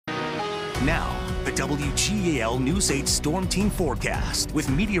Now, the WGAL News 8 Storm Team forecast with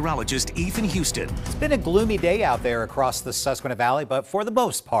meteorologist Ethan Houston. It's been a gloomy day out there across the Susquehanna Valley, but for the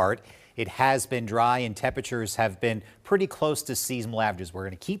most part, it has been dry and temperatures have been pretty close to seasonal averages. We're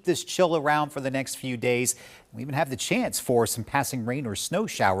going to keep this chill around for the next few days. We even have the chance for some passing rain or snow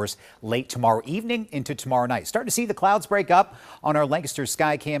showers late tomorrow evening into tomorrow night. Starting to see the clouds break up on our Lancaster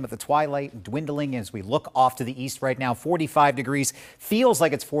sky cam at the twilight, dwindling as we look off to the east right now. 45 degrees. Feels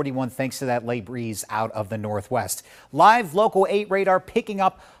like it's 41 thanks to that late breeze out of the northwest. Live Local 8 radar picking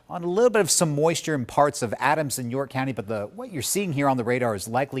up on a little bit of some moisture in parts of Adams and York County, but what you're seeing here on the radar is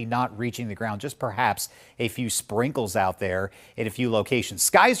likely not reaching the ground, just perhaps a few sprinkles out there in a few locations.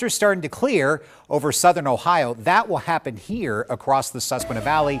 Skies are starting to clear over southern Ohio. That will happen here across the Susquehanna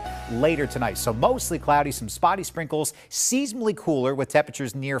Valley later tonight. So mostly cloudy, some spotty sprinkles, seasonally cooler with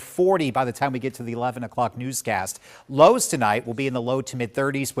temperatures near 40 by the time we get to the 11 o'clock newscast. Lows tonight will be in the low to mid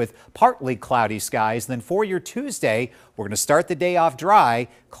 30s with partly cloudy skies. Then for your Tuesday, we're going to start the day off dry.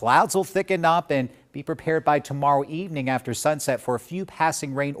 Clouds will thicken up and be prepared by tomorrow evening after sunset for a few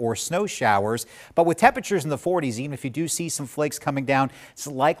passing rain or snow showers. But with temperatures in the 40s, even if you do see some flakes coming down, it's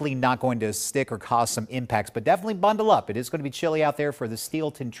likely not going to stick or cause some impacts. But definitely bundle up. It is going to be chilly out there for the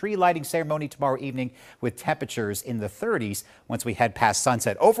Steelton tree lighting ceremony tomorrow evening with temperatures in the 30s once we head past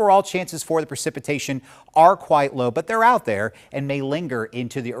sunset. Overall, chances for the precipitation are quite low, but they're out there and may linger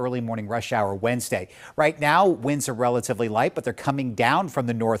into the early morning rush hour Wednesday. Right now, winds are relatively light, but they're coming down from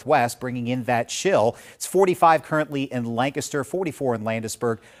the northwest, bringing in that chill. It's 45 currently in Lancaster, 44 in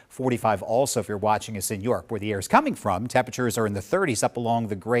Landisburg, 45 also if you're watching us in York, where the air is coming from. Temperatures are in the 30s up along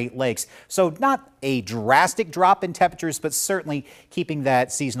the Great Lakes. So not a drastic drop in temperatures, but certainly keeping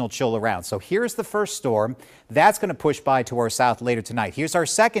that seasonal chill around. So here's the first storm. That's going to push by to our south later tonight. Here's our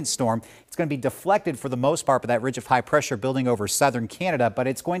second storm. It's going to be deflected for the most part by that ridge of high pressure building over southern Canada, but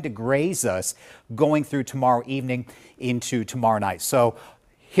it's going to graze us going through tomorrow evening into tomorrow night. So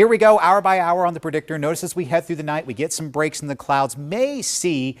here we go, hour by hour on the predictor. Notice as we head through the night, we get some breaks in the clouds. May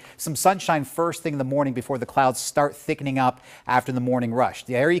see some sunshine first thing in the morning before the clouds start thickening up after the morning rush.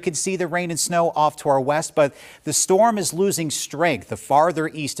 There you can see the rain and snow off to our west, but the storm is losing strength the farther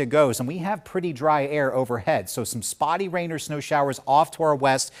east it goes, and we have pretty dry air overhead. So some spotty rain or snow showers off to our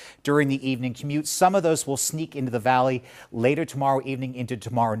west during the evening commute. Some of those will sneak into the valley later tomorrow evening into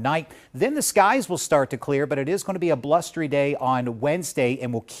tomorrow night. Then the skies will start to clear, but it is going to be a blustery day on Wednesday,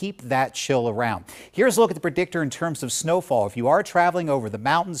 and we'll keep that chill around. Here's a look at the predictor in terms of snowfall. If you are traveling over the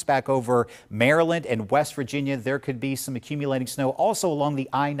mountains back over Maryland and West Virginia, there could be some accumulating snow also along the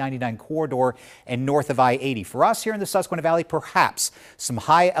I-99 corridor and north of I-80. For us here in the Susquehanna Valley, perhaps some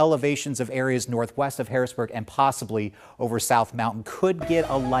high elevations of areas northwest of Harrisburg and possibly over South Mountain could get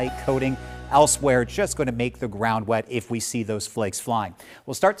a light coating. Elsewhere, it's just going to make the ground wet if we see those flakes flying.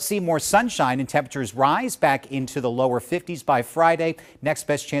 We'll start to see more sunshine and temperatures rise back into the lower 50s by Friday. Next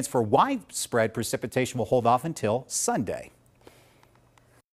best chance for widespread precipitation will hold off until Sunday.